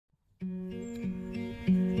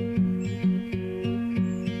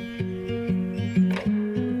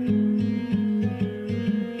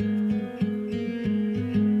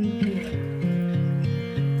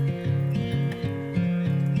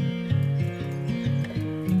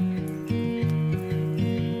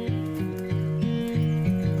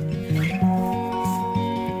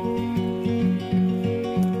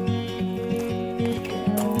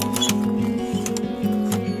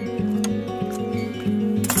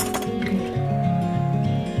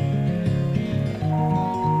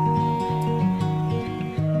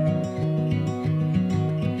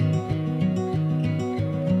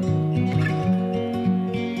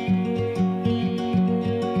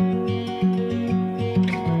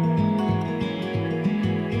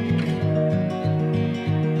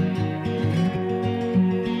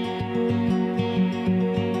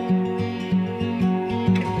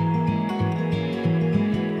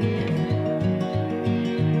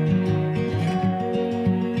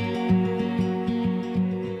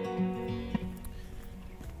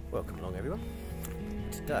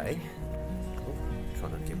today, try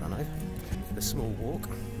not to get run over, the small walk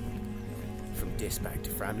from Dis back to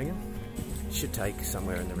Framlingham should take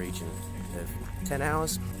somewhere in the region of 10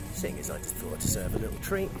 hours. Seeing as I just thought to serve a little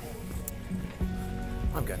treat,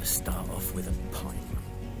 I'm going to start off with a pint.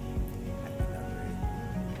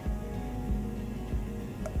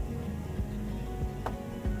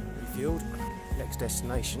 Refueled, next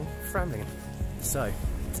destination, Framlingham. So,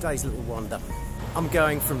 today's little wander. I'm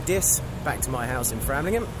going from Dis back to my house in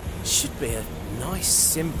Framlingham. Should be a nice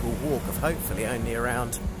simple walk of hopefully only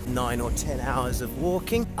around 9 or 10 hours of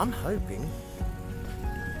walking. I'm hoping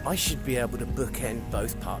I should be able to bookend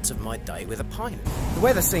both parts of my day with a pint. The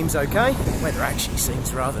weather seems okay. The weather actually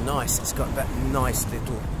seems rather nice. It's got that nice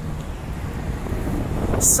little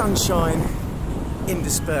sunshine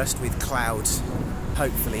interspersed with clouds.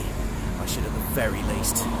 Hopefully, I should at the very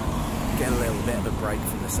least get a little bit of a break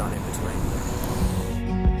from the sun in between.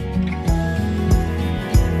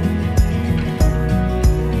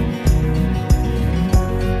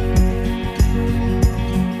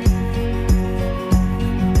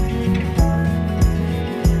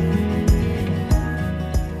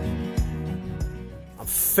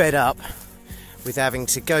 Fed up with having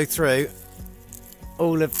to go through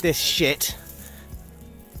all of this shit.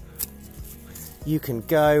 You can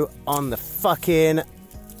go on the fucking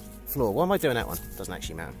floor. Why am I doing that one? Doesn't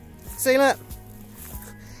actually matter. See that?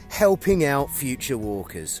 Helping out future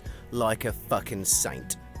walkers like a fucking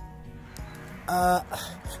saint. Do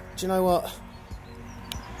you know what?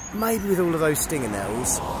 Maybe with all of those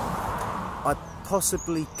stingernels, I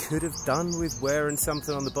possibly could have done with wearing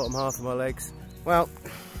something on the bottom half of my legs. Well,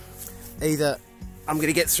 either I'm going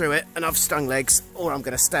to get through it and I've stung legs, or I'm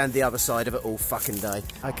going to stand the other side of it all fucking day.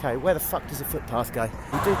 Okay, where the fuck does a footpath go?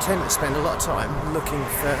 We do tend to spend a lot of time looking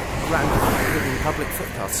for random hidden public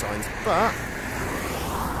footpath signs, but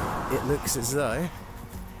it looks as though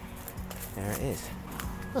there it is.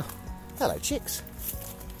 Oh, hello chicks.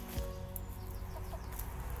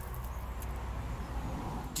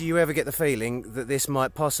 Do you ever get the feeling that this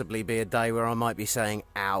might possibly be a day where I might be saying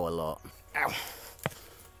ow a lot? Ow.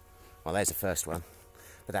 Well, there's the first one,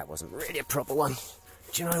 but that wasn't really a proper one.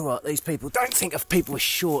 Do you know what? These people don't think of people with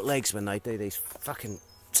short legs when they do these fucking,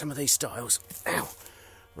 some of these styles. Ow.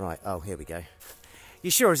 Right, oh, here we go. You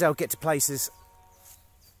sure as hell get to places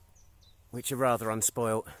which are rather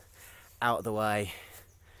unspoilt, out of the way.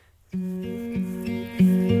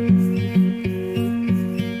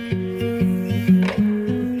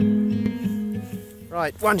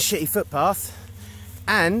 Right, one shitty footpath,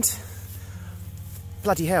 and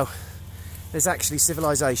bloody hell, there's actually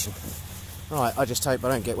civilization. Right, I just hope I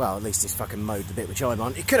don't get, well, at least it's fucking mowed the bit which I'm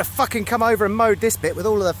on. It could have fucking come over and mowed this bit with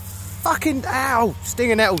all of the fucking, ow,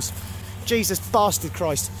 stinger nettles. Jesus bastard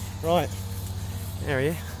Christ. Right, there he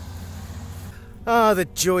is. Ah, the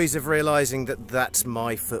joys of realising that that's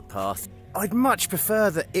my footpath. I'd much prefer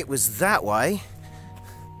that it was that way,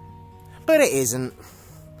 but it isn't.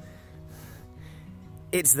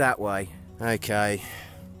 It's that way. Okay.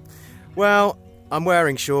 Well, I'm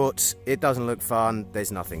wearing shorts. It doesn't look fun.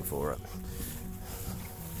 There's nothing for it.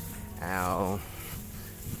 Ow.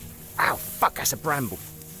 Ow, fuck, that's a bramble.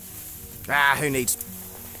 Ah, who needs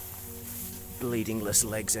bleedingless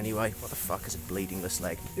legs anyway? What the fuck is a bleedingless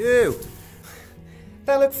leg? Ew.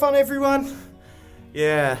 That look fun, everyone?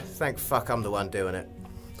 Yeah, thank fuck I'm the one doing it.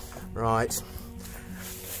 Right.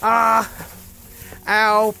 Ah!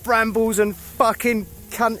 Ow, brambles and fucking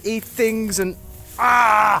cunty things and...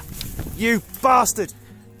 Ah! You bastard!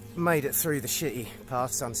 Made it through the shitty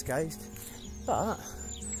paths unscathed, but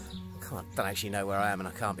I don't actually know where I am and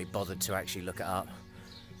I can't be bothered to actually look it up.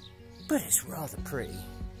 But it's rather pretty.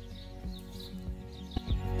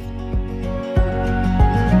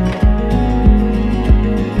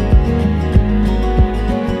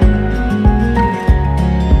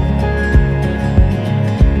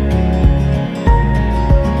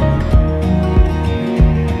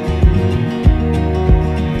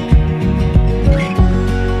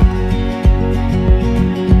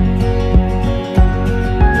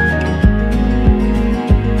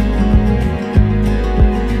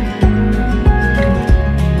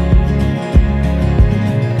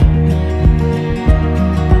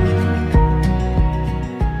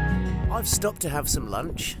 Stopped to have some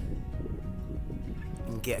lunch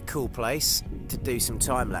and get a cool place to do some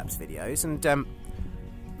time-lapse videos, and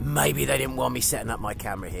maybe they didn't want me setting up my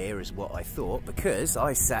camera here is what I thought, because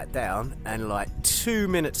I sat down and like 2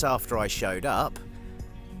 minutes after I showed up,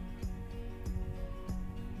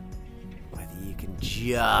 whether you can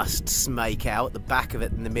just smake out the back of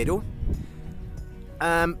it in the middle,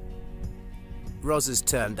 Roz has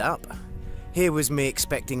turned up. Here was me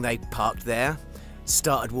expecting they'd parked there,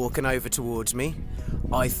 started walking over towards me.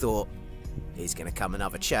 I thought, he's going to come and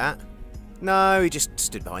have a chat. No, he just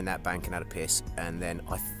stood behind that bank and had a piss. And then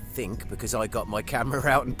I think, because I got my camera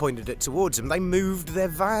out and pointed it towards them, they moved their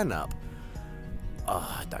van up.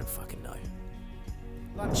 Oh, I don't fucking know.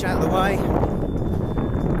 Lunch out of the way.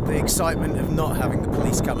 The excitement of not having the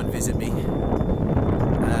police come and visit me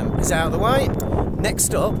is out of the way. Next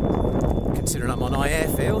stop, considering I'm on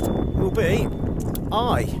airfield, will be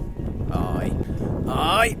I.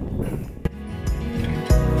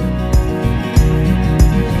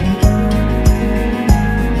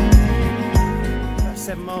 About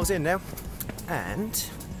 7 miles in now, and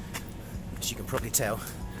as you can probably tell,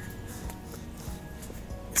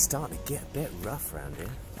 it's starting to get a bit rough around here.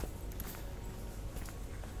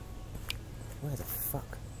 Where the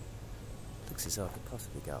fuck? Looks as though I could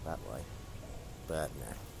possibly go up that way, but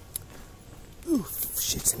no. Ooh,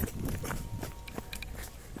 shit's in it.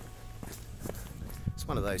 It's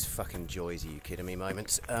one of those fucking joys, are you kidding me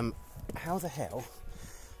moments. How the hell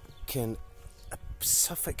can a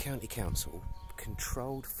Suffolk County Council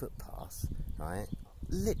controlled footpath, right,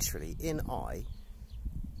 literally in eye,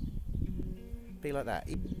 be like that?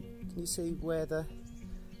 Can you see where the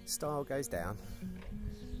stile goes down?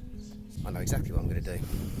 I know exactly what I'm going to do,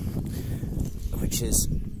 which is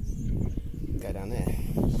go down there.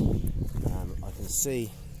 I can see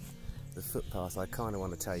the footpath I kind of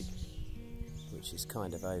want to take, which is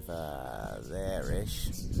kind of over there-ish.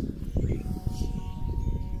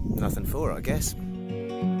 Nothing for it, I guess.